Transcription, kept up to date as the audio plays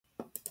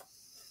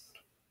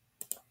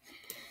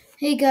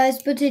Hey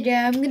guys, but today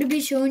I'm going to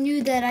be showing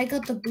you that I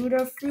got the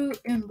Buddha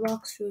fruit and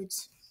Blox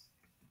fruits.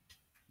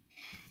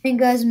 And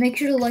guys, make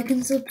sure to like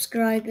and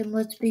subscribe and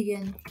let's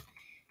begin.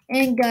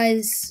 And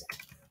guys,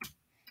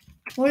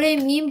 what I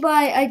mean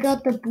by I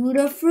got the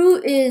Buddha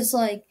fruit is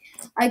like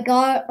I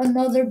got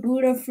another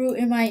Buddha fruit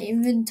in my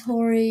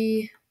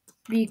inventory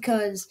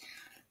because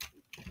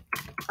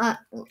I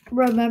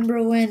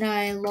remember when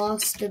I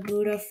lost the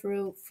Buddha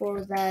fruit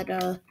for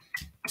that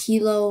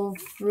kilo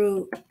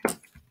fruit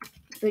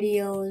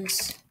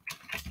videos.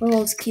 For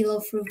those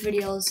kilo fruit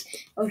videos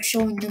of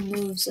showing the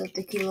moves of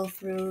the kilo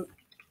fruit.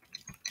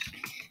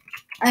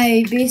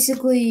 I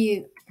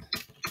basically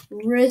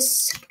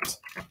risked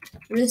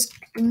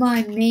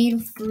my main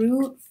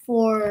fruit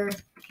for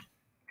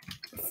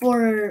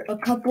a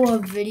couple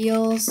of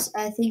videos.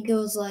 I think it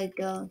was like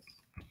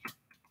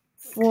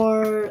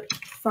 4,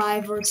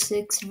 5, or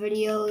 6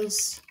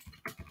 videos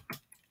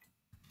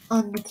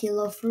on the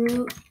kilo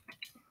fruit.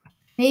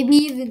 Maybe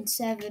even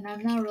 7.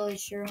 I'm not really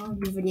sure how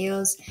many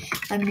videos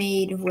I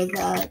made with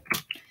that.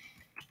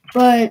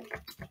 But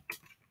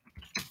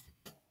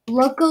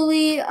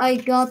luckily, I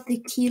got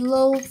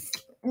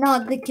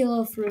not the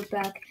kilo fruit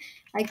back.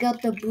 I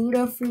got the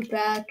Buddha fruit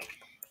back.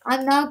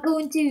 I'm not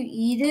going to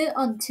eat it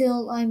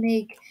until I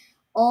make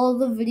all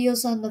the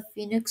videos on the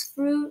Phoenix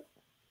fruit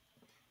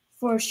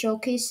for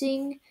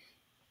showcasing.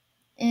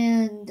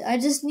 And I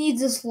just need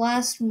this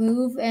last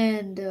move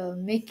and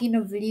making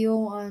a video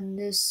on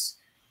this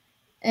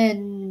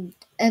and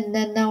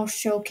then I'll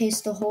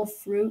showcase the whole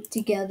fruit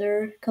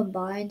together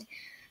combined.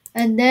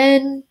 And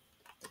then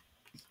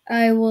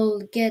I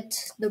will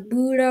get the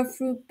Buddha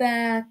fruit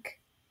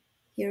back.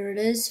 Here it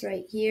is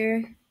right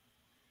here.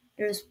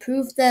 There's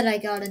proof that I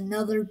got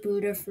another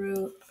Buddha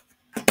fruit.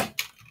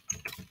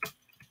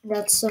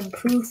 That's some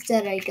proof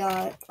that I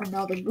got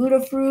another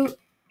Buddha fruit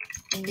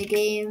in the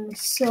game.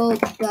 So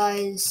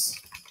guys,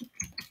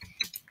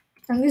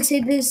 I'm gonna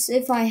say this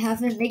if I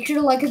haven't. Make sure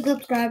to like and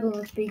subscribe and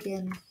let's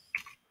begin.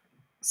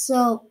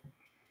 So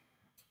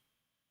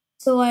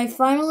I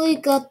finally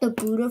got the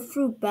Buddha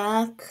fruit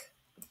back.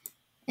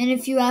 And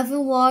if you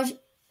haven't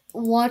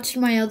watched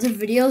my other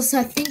videos,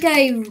 I think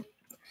I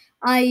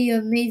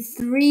made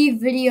 3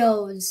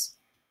 videos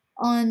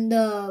on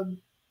the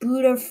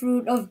Buddha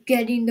fruit of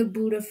getting the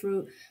Buddha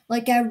fruit.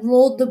 Like I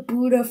rolled the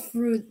Buddha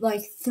fruit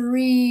like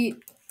 3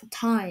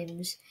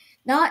 times.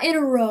 Not in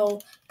a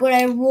row, but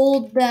I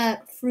rolled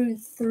that fruit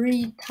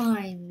 3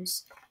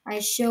 times. I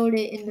showed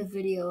it in the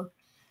video.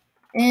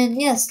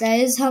 And yes, that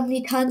is how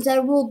many times I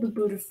rolled the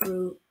Buddha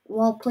fruit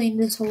while playing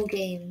this whole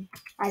game.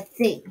 I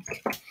think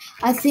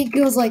it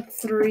was like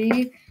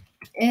 3,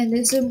 and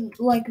this is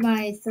like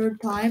my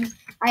 3rd time.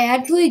 I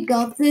actually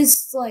got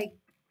this like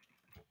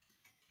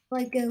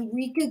a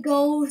week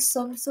ago,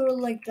 some sort of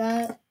like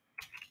that.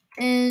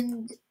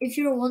 And if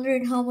you're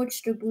wondering how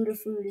much the Buddha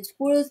fruit is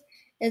worth,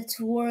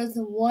 it's worth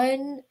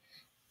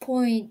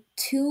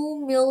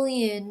 1.2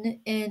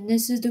 million, and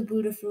this is the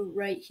Buddha fruit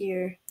right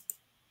here.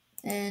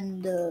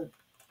 And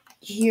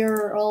here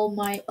are all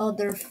my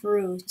other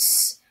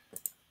fruits.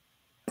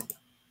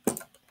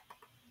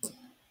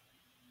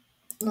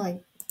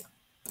 Like,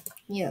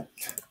 yeah.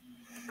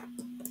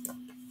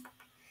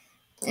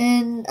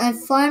 And I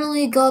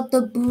finally got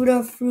the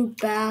Buddha fruit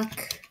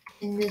back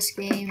in this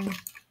game.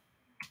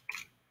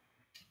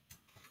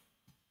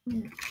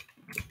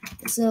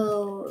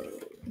 So,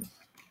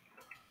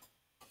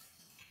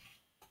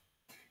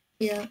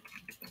 yeah.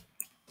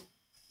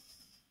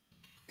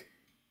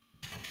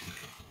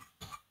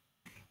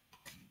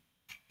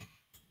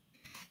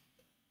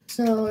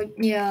 So,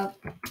 yeah.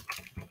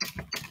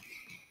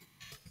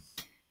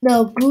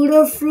 The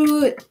Buddha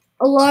fruit,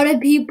 a lot of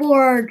people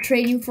are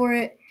trading for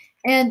it,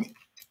 and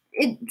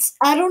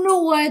I don't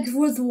know why it's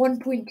worth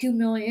 1.2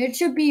 million. It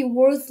should be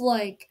worth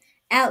like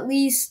at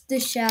least the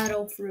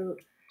shadow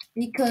fruit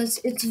because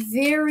it's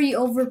very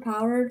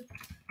overpowered.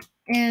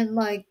 And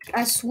like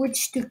I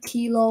switched to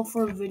kilo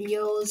for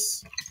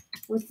videos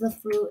with the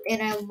fruit,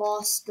 and I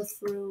lost the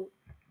fruit.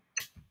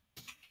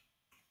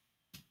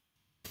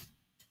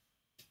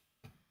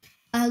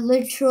 I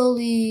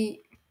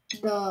literally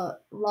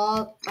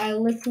lost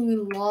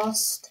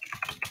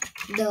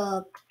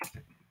the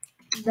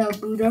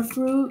Buddha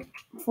fruit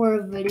for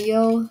a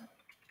video,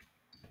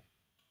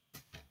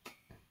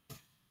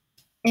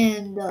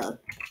 and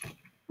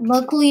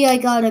luckily I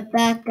got it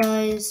back,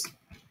 guys.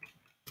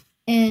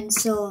 And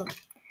so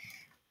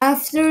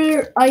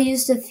after I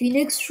use the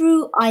Phoenix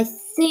fruit, I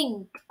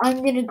think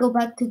I'm gonna go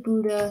back to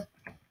Buddha.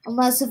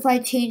 Unless if I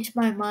change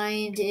my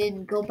mind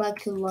and go back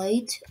to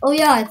light. Oh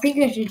yeah, I think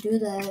I should do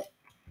that.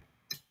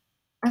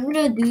 I'm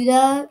gonna do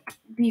that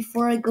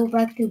before I go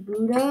back to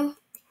Buddha.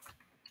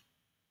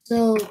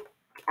 So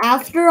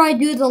after I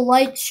do the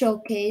light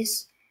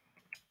showcase,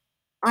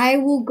 I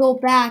will go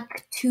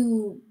back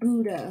to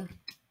Buddha.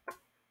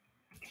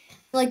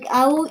 Like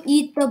I will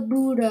eat the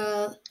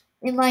Buddha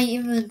in my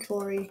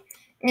inventory.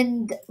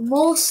 And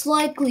most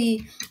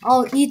likely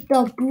I'll eat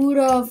the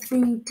Buddha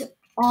fruit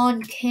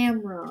on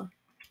camera.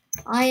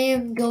 I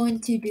am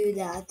going to do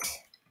that.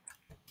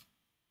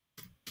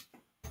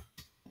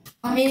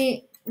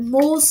 I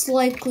most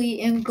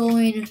likely am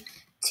going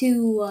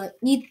to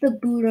eat the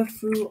Buddha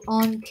fruit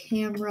on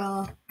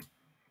camera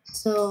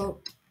so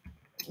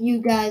you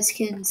guys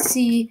can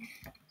see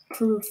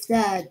proof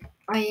that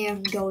I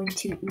am going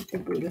to eat the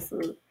Buddha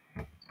fruit.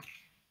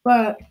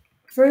 But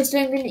first,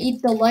 I'm going to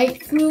eat the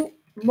light fruit,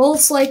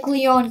 most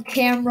likely on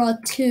camera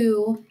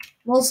too.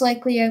 Most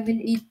likely, I'm going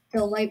to eat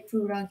the light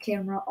fruit on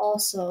camera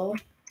also.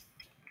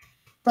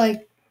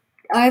 Like,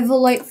 I have a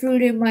light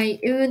fruit in my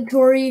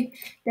inventory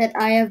that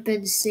I have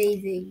been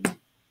saving.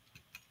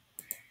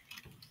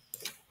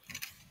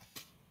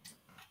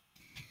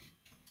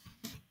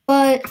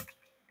 But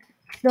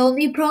the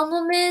only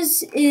problem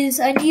is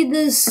I need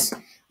this.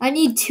 I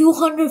need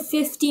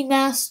 250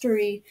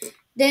 mastery.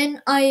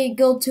 Then I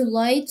go to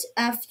light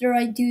after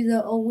I do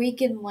the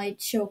Awaken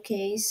Light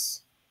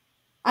showcase.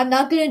 I'm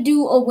not gonna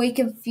do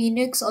Awaken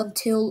Phoenix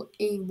until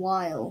a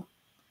while.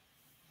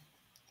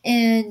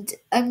 And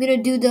I'm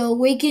gonna do the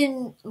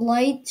Awaken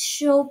Light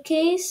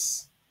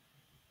showcase.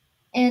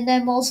 And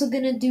I'm also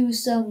gonna do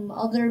some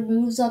other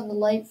moves on the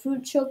Light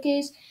Fruit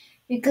showcase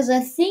because I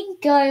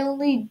think I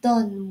only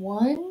done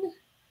one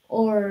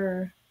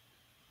or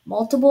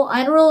multiple.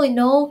 I don't really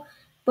know,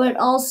 but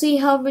I'll see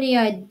how many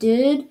I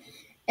did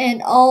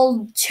and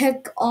I'll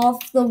check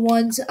off the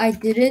ones I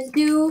didn't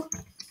do.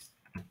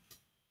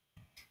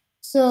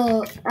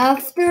 So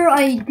after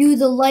I do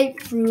the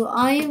light fruit,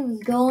 I am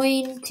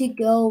going to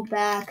go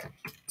back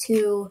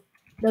to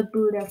the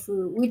Buddha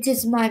fruit, which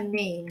is my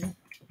main.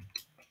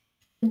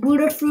 The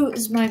Buddha fruit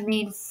is my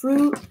main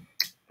fruit.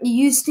 It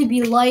used to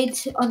be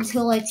light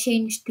until I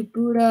changed to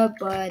Buddha,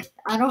 but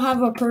I don't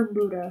have a perm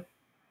Buddha.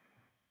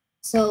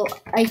 So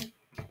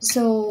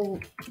the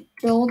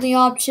only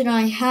option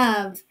I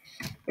have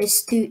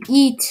is to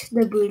eat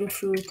the Buddha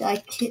fruit.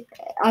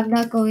 I'm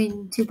not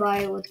going to buy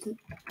it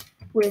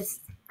with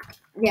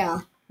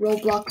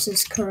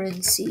Roblox's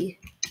currency,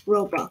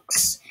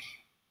 Robux.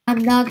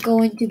 I'm not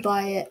going to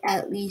buy it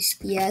at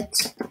least yet.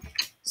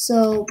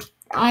 So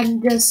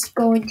I'm just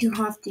going to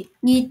have to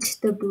eat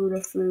the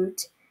Buddha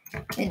fruit,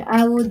 and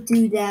I will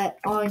do that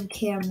on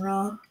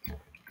camera.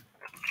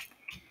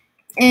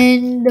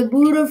 And the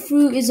Buddha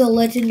fruit is a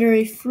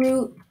legendary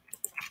fruit.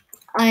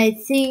 I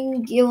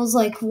think it was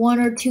like 1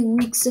 or 2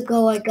 weeks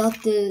ago I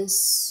got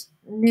this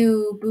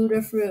new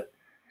Buddha fruit.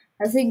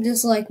 I think this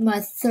is like my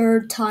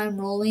third time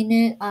rolling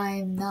it.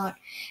 I'm not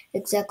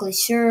exactly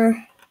sure.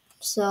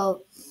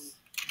 So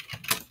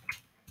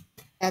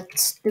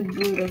that's the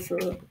Buddha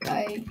fruit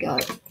I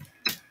got.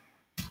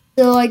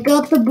 So I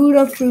got the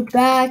Buddha fruit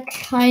back.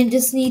 I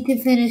just need to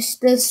finish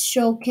this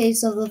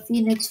showcase of the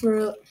Phoenix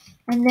fruit.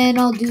 And then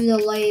I'll do the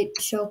light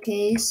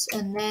showcase.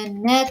 And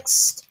then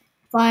next,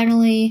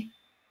 finally,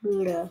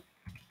 Buddha.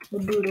 The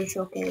Buddha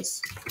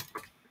showcase.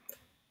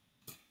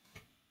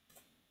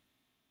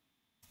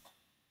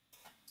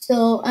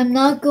 So I'm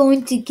not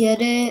going to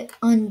get it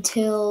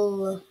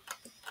until,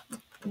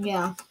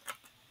 I'm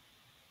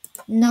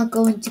not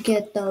going to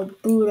get the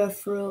Buddha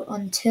fruit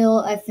until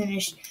I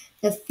finish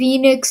the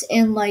Phoenix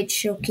and Light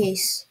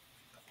showcase.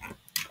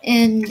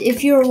 And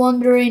if you're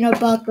wondering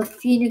about the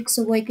Phoenix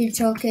Awaken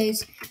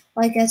showcase,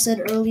 like I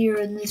said earlier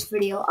in this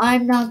video,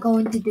 I'm not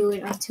going to do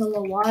it until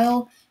a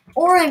while,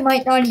 or I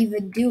might not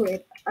even do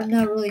it. I'm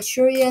not really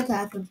sure yet. I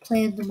haven't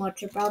planned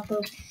much about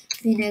the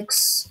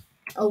Phoenix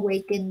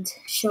Awakened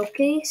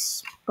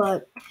showcase,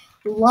 but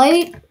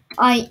Light,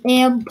 I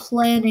am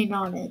planning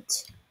on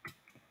it.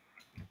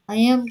 I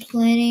am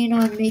planning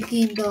on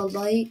making the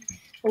Light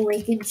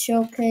Awakened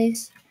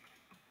showcase,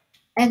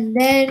 and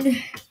then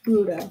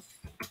Buddha.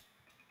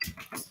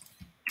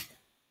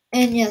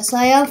 And yes,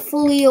 I have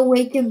fully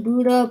awakened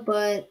Buddha,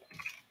 but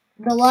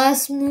the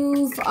last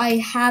move, I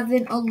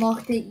haven't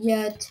unlocked it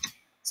yet.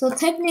 So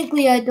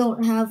technically I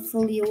don't have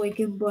fully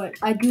awakened, but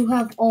I do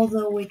have all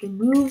the awakened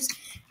moves.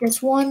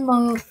 Just one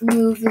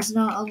move is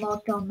not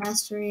unlocked on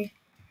mastery.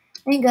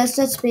 And guys,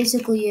 that's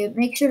basically it.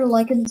 Make sure to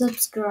like and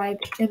subscribe.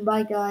 And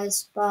bye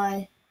guys.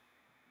 Bye.